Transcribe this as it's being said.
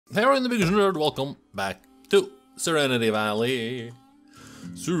Here in the Big Nerd, welcome back to Serenity Valley.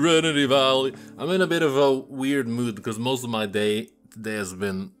 Serenity Valley. I'm in a bit of a weird mood because most of my day today has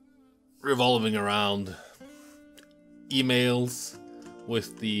been revolving around emails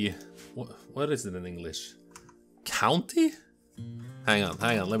with the... What is it in English? County? Hang on,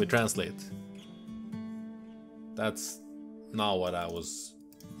 let me translate. That's not what I was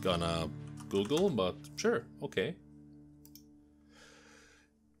gonna Google, but sure, okay.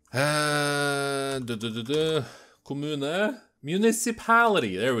 Kommune,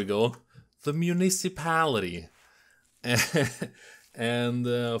 municipality, there we go. The municipality. And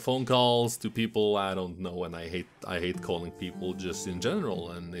phone calls to people I don't know, and I hate calling people just in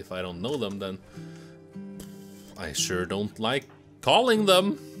general, and if I don't know them, then I sure don't like calling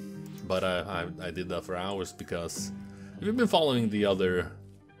them. But I did that for hours because if you've been following the other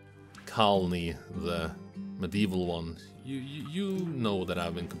colony, the medieval one, you know that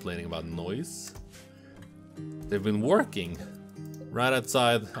I've been complaining about noise. They've been working right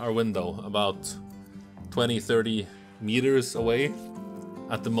outside our window, about 20-30 meters away,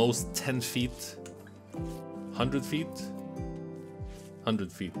 at the most 10 feet, 100 feet?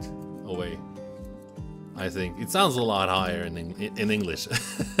 100 feet away, I think. It sounds a lot higher in English,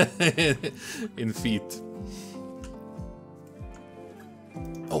 in feet.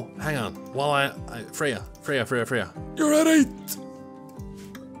 Oh, hang on, while Freya. You're at 8!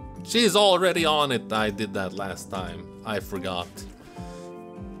 She's already on it. I did that last time. I forgot.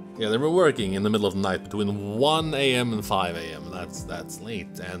 Yeah, they were working in the middle of the night between 1 a.m. and 5 a.m. That's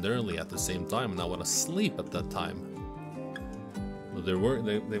late and early at the same time, and I want to sleep at that time. But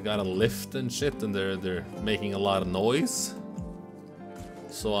they've got a lift and shit, and they're making a lot of noise.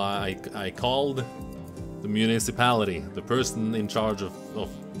 So I called the municipality, the person in charge of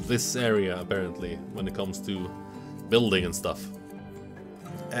this area apparently when it comes to building and stuff.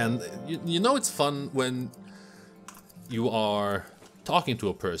 And you know it's fun when you are talking to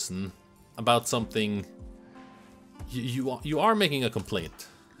a person about something. You are making a complaint.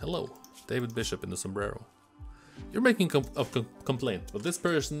 Hello, David Bishop in the sombrero. You're making a complaint, but this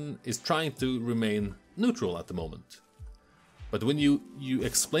person is trying to remain neutral at the moment. But when you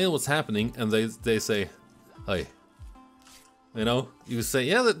explain what's happening and they say, "Hey," you know, you say,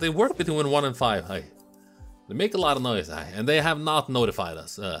 "Yeah, they work between 1 and 5. Hey, they make a lot of noise, and they have not notified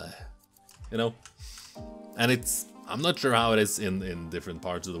us." You know, and I'm not sure how it is in different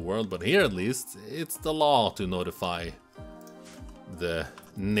parts of the world, but here at least it's the law to notify the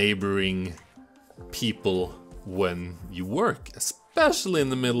neighboring people when you work, especially in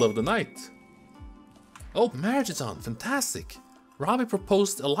the middle of the night. Oh, marriage is on, fantastic. Robbie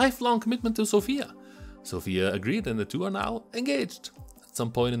proposed a lifelong commitment to Sophia. Sophia agreed, and the two are now engaged. At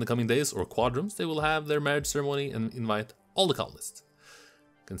some point in the coming days or quadrums, they will have their marriage ceremony and invite all the colonists.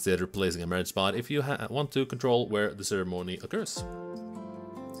 Consider placing a marriage spot if you want to control where the ceremony occurs.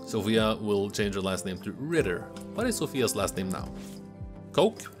 Sophia will change her last name to Ritter. What is Sophia's last name now?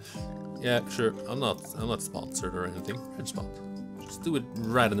 Coke? Yeah, sure. I'm not sponsored or anything. Marriage spot. Just do it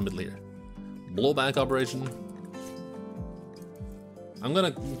right in the middle here. Blowback operation. I'm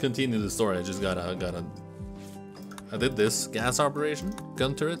gonna continue the story. I just gotta. I did this gas operation.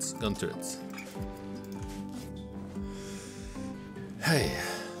 Gun turrets. Hey.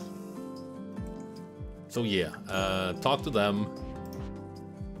 So yeah, talk to them.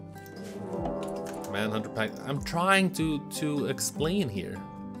 Manhunter pack. I'm trying to explain here.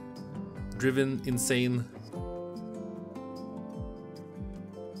 Driven insane.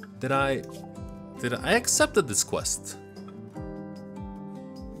 Did I accepted this quest?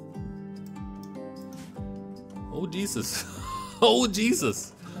 Oh Jesus. Oh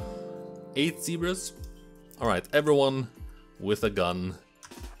Jesus. 8 zebras. Alright, everyone with a gun,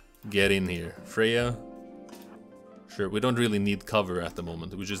 get in here. Freya. Sure, we don't really need cover at the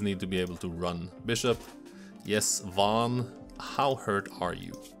moment. We just need to be able to run. Bishop. Yes, Vaughn. How hurt are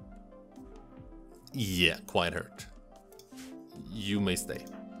you? Yeah, quite hurt. You may stay.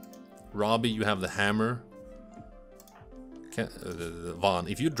 Robbie, you have the hammer. Vaughn,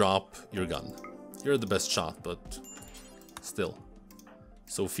 if you drop your gun, you're the best shot, but still.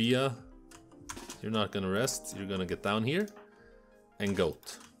 Sophia, you're not gonna rest. You're gonna get down here. And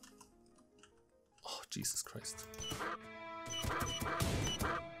Goat. Oh, Jesus Christ.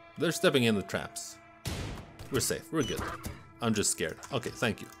 They're stepping in the traps. We're safe. We're good. I'm just scared. Okay,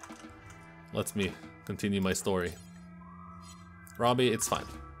 thank you. Let me continue my story. Robbie, it's fine.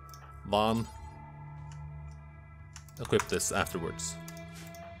 Vaughn, equip this afterwards.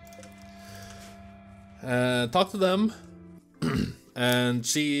 Talk to them. And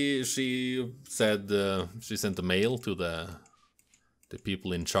she said she sent a mail to the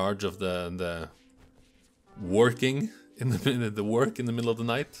people in charge of the working in the work in the middle of the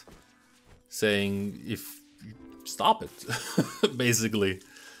night, saying if stop it, basically.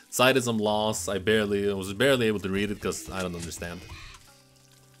 Cited some laws. I was barely able to read it because I don't understand.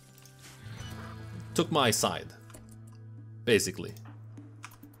 Took my side, basically.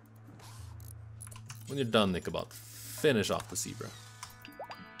 When you're done, Ichabod, finish off the zebra.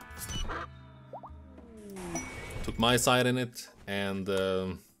 Took my side in it, and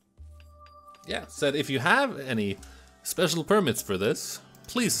yeah, said if you have any special permits for this,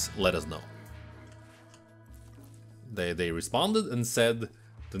 please let us know. They responded and said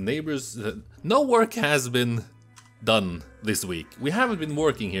the neighbors, no work has been done this week. We haven't been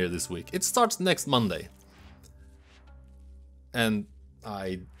working here this week. It starts next Monday. And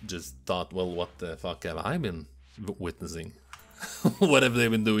I just thought, well, what the fuck have I been witnessing? What have they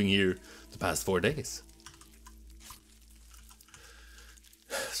been doing here the past 4 days?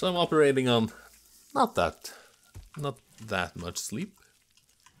 So I'm operating on not that much sleep.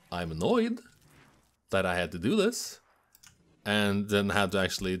 I'm annoyed that I had to do this. And then had to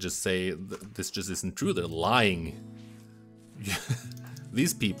actually just say, this just isn't true, they're lying.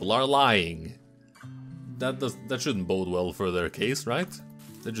 These people are lying. That shouldn't bode well for their case, right?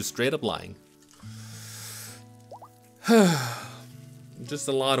 They're just straight up lying. Just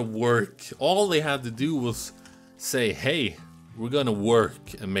a lot of work. All they had to do was say, hey, we're gonna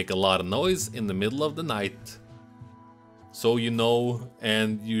work and make a lot of noise in the middle of the night. So you know,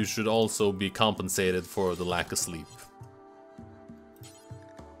 and you should also be compensated for the lack of sleep.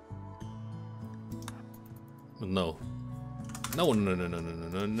 No. No, no, no, no, no,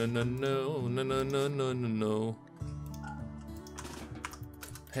 no, no, no, no, no, no, no, no, no, no.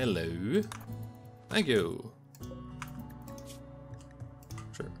 Hello. Thank you.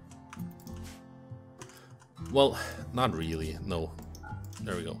 Sure. Well, not really. No.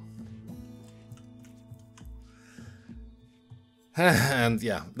 There we go. And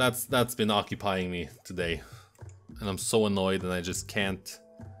yeah, that's been occupying me today. And I'm so annoyed and I just can't,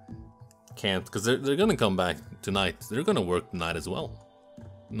 because they're gonna come back tonight. They're gonna work tonight as well.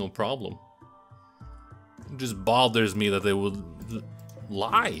 No problem. It just bothers me that they would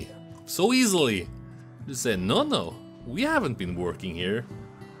lie so easily. Just say, no, we haven't been working here.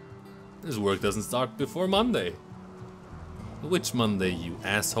 This work doesn't start before Monday. Which Monday, you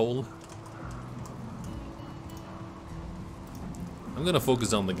asshole? I'm gonna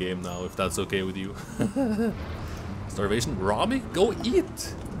focus on the game now, if that's okay with you. Starvation? Robbie? Go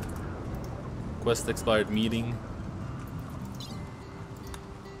eat! Quest expired meeting.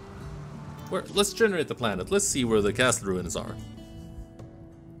 Let's generate the planet. Let's see where the castle ruins are.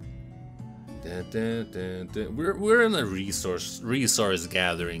 We're in a resource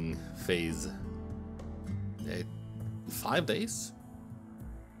gathering phase. 5 days?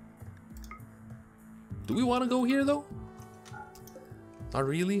 Do we want to go here though? Not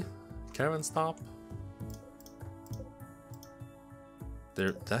really. Caravan stop.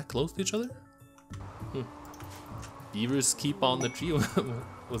 They're that close to each other? Beavers keep on the tree.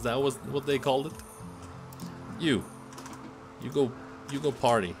 Was that what they called it? You go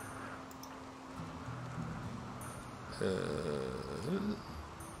party. You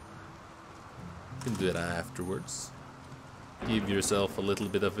can do it afterwards. Give yourself a little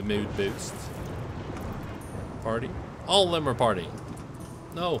bit of a mood boost. Party. All of them are partying.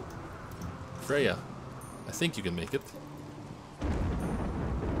 No, Freya. I think you can make it.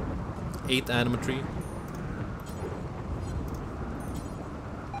 8 animatry.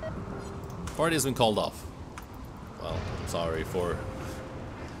 Party has been called off. Well, I'm sorry for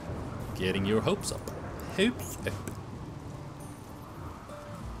getting your hopes up. Hopes up.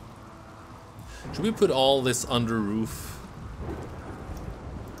 Should we put all this under roof?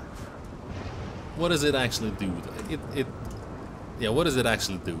 What does it actually do? Yeah, what does it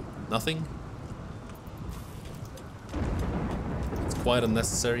actually do? Nothing? It's quite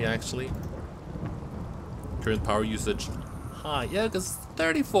unnecessary, actually. Current power usage high. Yeah, because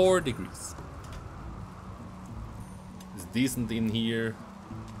 34 degrees. It's decent in here.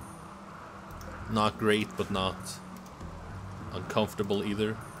 Not great, but not uncomfortable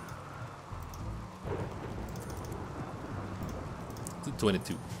either.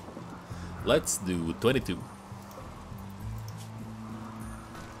 22. Let's do 22.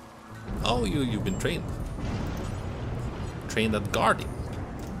 Oh, you've been trained. Trained at guarding.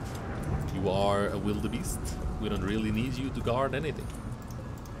 You are a wildebeest. We don't really need you to guard anything.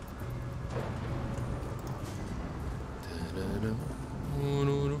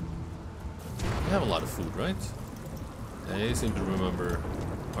 We have a lot of food, right? I seem to remember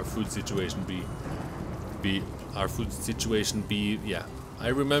our food situation be our food situation be, yeah, I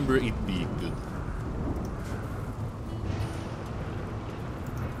remember it being good.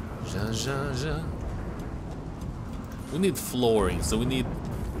 We need flooring, so we need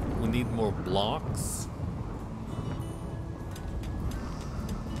more blocks.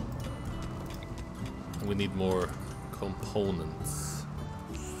 We need more components.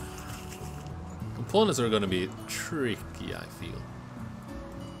 Components are gonna be tricky, I feel.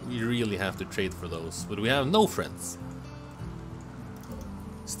 We really have to trade for those, but we have no friends.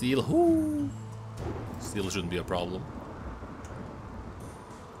 Steel, whoo! Steel shouldn't be a problem.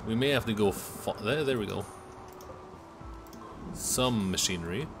 We may have to go there we go. Some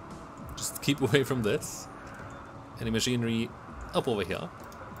machinery. Just keep away from this. Any machinery up over here.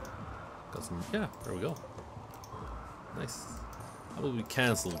 Got some, yeah, there we go. Nice. How about we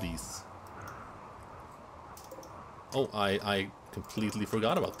cancel these? Oh, I completely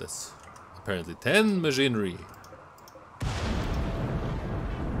forgot about this. Apparently 10 machinery.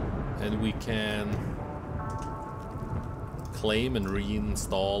 And we can claim and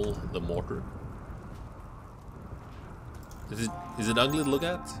reinstall the mortar. Is it ugly to look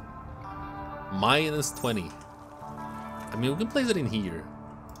at? Minus 20. I mean, we can place it in here.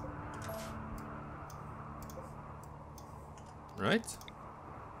 Right?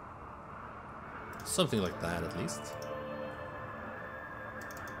 Something like that, at least.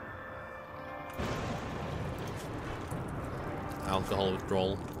 Alcohol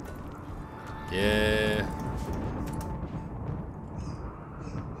withdrawal. Yeah.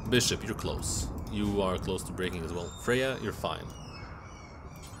 Bishop, you're close. You are close to breaking as well. Freya, you're fine.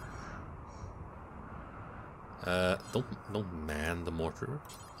 Don't man the mortar.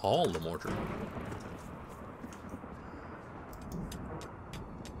 All the mortar.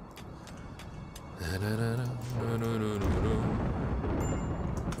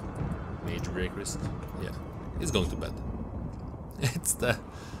 Major break risk. Yeah, he's going to bed. It's the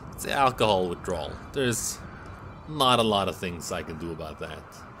alcohol withdrawal. There's not a lot of things I can do about that.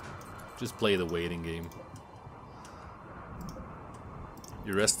 Just play the waiting game.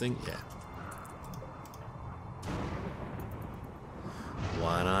 You're resting? Yeah.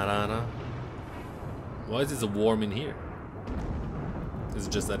 Why is it so warm in here? Is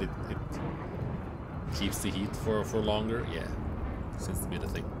it just that it keeps the heat for longer? Yeah. Seems to be the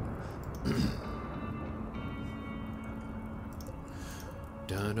thing.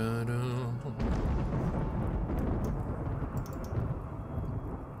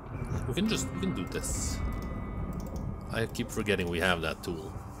 We can do this. I keep forgetting we have that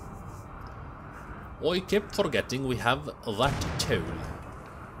tool. I keep forgetting we have that tool.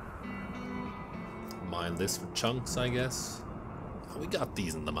 Mine this for chunks, I guess. We got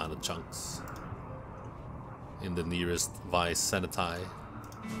decent amount of chunks. In the nearest vice sanitite.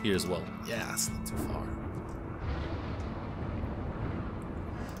 Here as well. Yeah, it's not too far.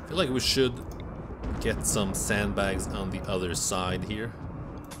 I feel like we should get some sandbags on the other side here.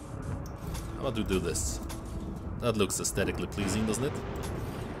 How about we do this? That looks aesthetically pleasing, doesn't it?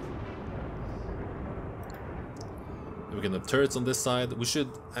 We can have turrets on this side. We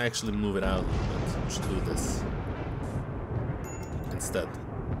should actually move it out, but we should do this instead.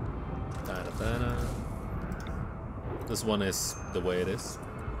 This one is the way it is.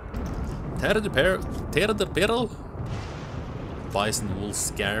 Terra de Peril. Bison wool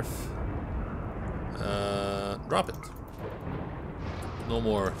scarf. Drop it. No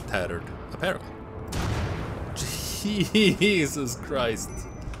more tattered apparel. Jesus Christ.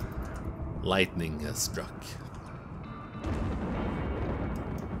 Lightning has struck.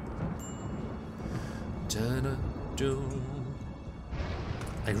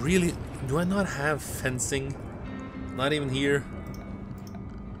 Do I not have fencing? Not even here.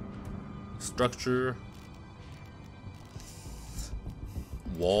 Structure.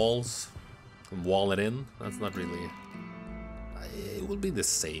 Walls. Wall it in. That's not really... It would be the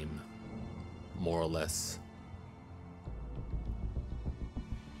same. More or less.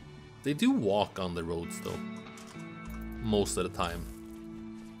 They do walk on the roads though. Most of the time.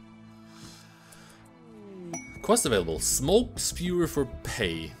 Quest available. Smoke Spewer for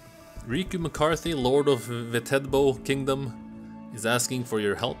pay. Riku McCarthy, Lord of Vetedbo Kingdom, is asking for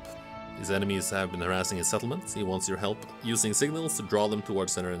your help. His enemies have been harassing his settlements. He wants your help using signals to draw them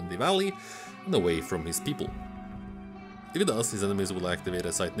towards Serenity Valley and away from his people. If he does, his enemies will activate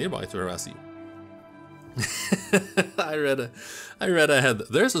a site nearby to harass you. I read ahead.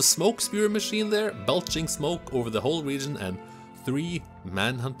 There's a smoke spewer machine there, belching smoke over the whole region, and 3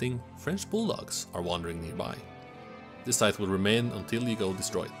 man-hunting French bulldogs are wandering nearby. This site will remain until you go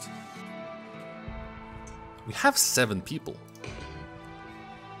destroy it. We have 7 people.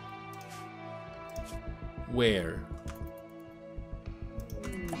 Where?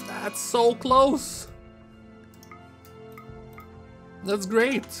 That's so close! That's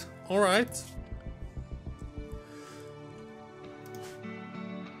great! Alright.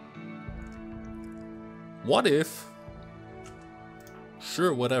 What if...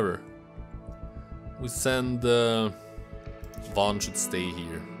 Sure, whatever. We send... Vaughn should stay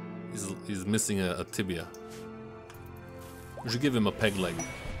here. He's missing a tibia. We should give him a peg leg.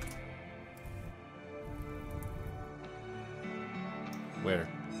 Where?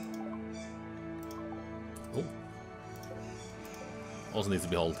 Oh. Also needs to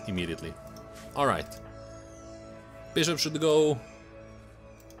be hauled immediately. Alright. Bishop should go.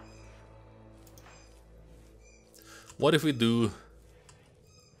 What if we do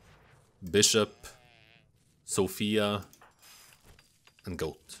Bishop, Sophia, and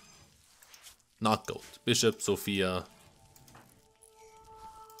Goat? Not Goat. Bishop, Sophia,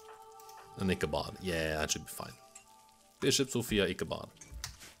 and Ichabod. Yeah, that should be fine. Bishop, Sophia, Ichabod.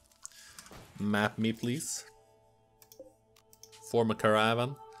 Map me, please. Form a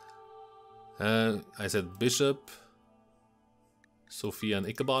caravan. I said Bishop, Sophia, and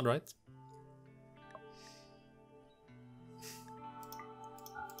Ichabod, right?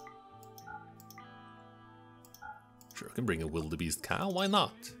 Sure, I can bring a wildebeest cow. Why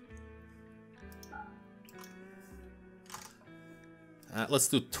not? Let's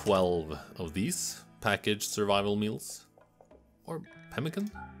do 12 of these packaged survival meals. Or pemmican?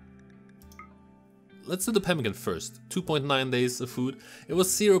 Let's do the pemmican first. 2.9 days of food. It was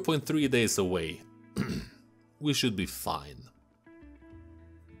 0.3 days away. We should be fine.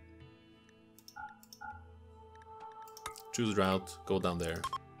 Choose route. Go down there.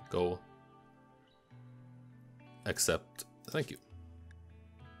 Go. Accept. Thank you.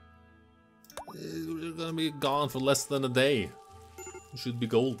 We're gonna be gone for less than a day. We should be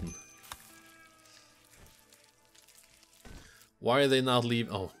golden. Why are they not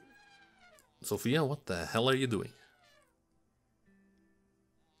leaving? Oh. Sophia, what the hell are you doing?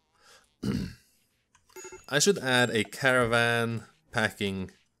 I should add a caravan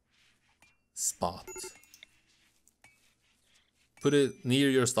packing spot. Put it near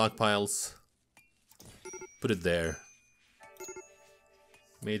your stockpiles. Put it there.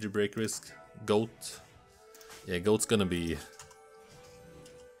 Major break risk. Goat. Yeah, goat's gonna be...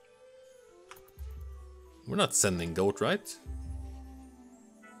 We're not sending goat, right?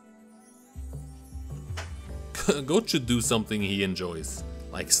 Goat should do something he enjoys,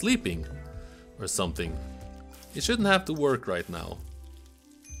 like sleeping or something. He shouldn't have to work right now.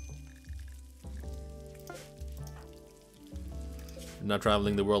 You're not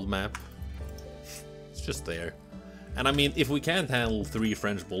traveling the world map. It's just there. And I mean, if we can't handle 3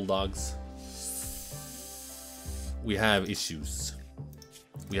 French bulldogs, we have issues.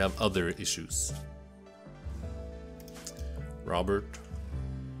 We have other issues. Robert.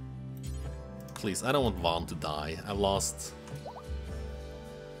 Please, I don't want Vaughn to die. I've lost...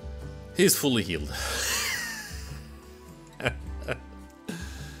 He's fully healed.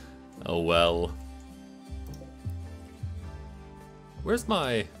 Oh well. Where's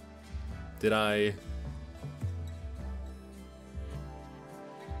my... Did I...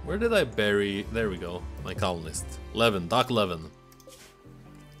 Where did I bury... There we go. My colonist. Levin. Doc Levin.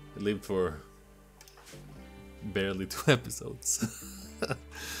 He lived for... barely 2 episodes.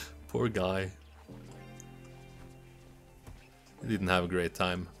 Poor guy. He didn't have a great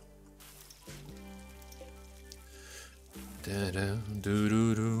time. How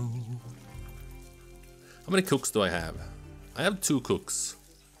many cooks do I have? I have 2 cooks.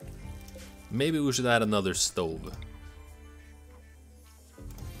 Maybe we should add another stove.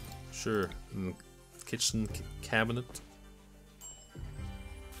 Sure. Kitchen cabinet.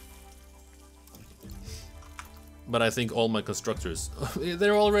 But I think all my constructors...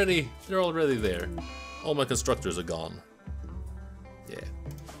 they're already there. All my constructors are gone. Yeah.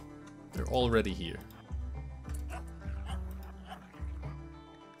 They're already here.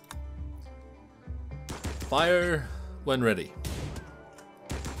 Fire when ready.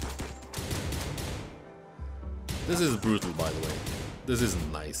 This is brutal, by the way. This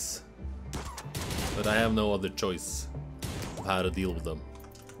isn't nice. But I have no other choice of how to deal with them.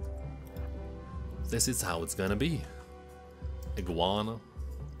 This is how it's gonna be. Iguana.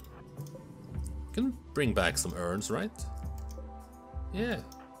 Can bring back some urns, right? Yeah.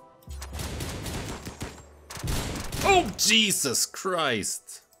 Oh, Jesus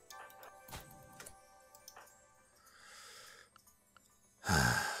Christ!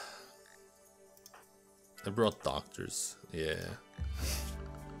 I brought doctors, yeah.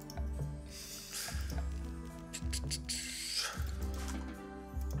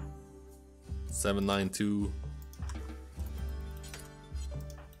 792.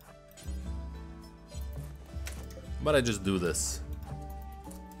 But I just do this.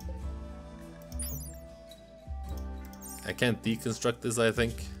 I can't deconstruct this, I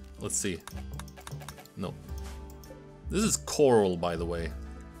think. Let's see. No. This is coral, by the way.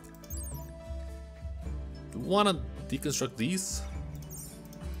 Do we want to deconstruct these?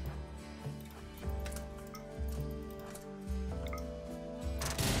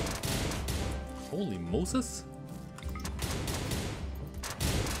 Holy Moses.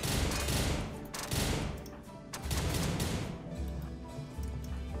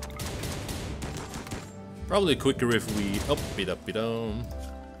 Probably quicker if we up it down.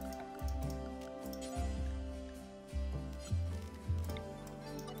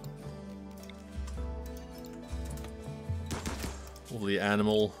 Hopefully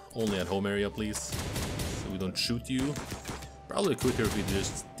animal only at home area, please, so we don't shoot you. Probably quicker if we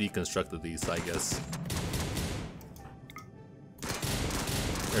just deconstructed these, I guess.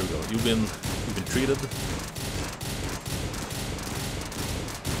 There we go. You've been treated.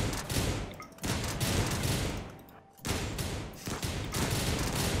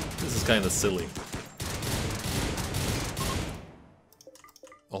 This is kind of silly.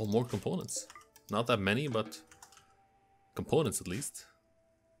 Oh, more components. Not that many, but components at least.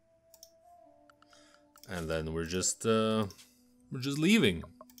 And then we're just leaving.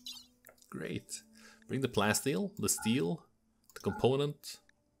 Great. Bring the plasteel, the steel, the component,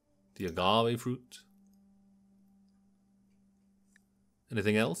 the agave fruit.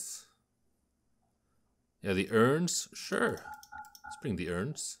 Anything else? Yeah, the urns. Sure. Let's bring the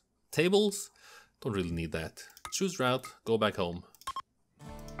urns. Tables. Don't really need that. Choose route. Go back home.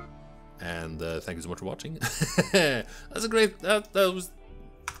 And thank you so much for watching. That's a great. That was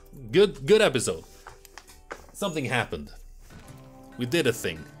good episode. Something happened. We did a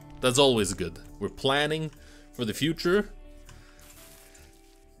thing. That's always good. We're planning for the future.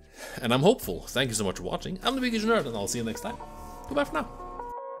 And I'm hopeful. Thank you so much for watching. I'm the Biggest Nerd, and I'll see you next time. Goodbye for now.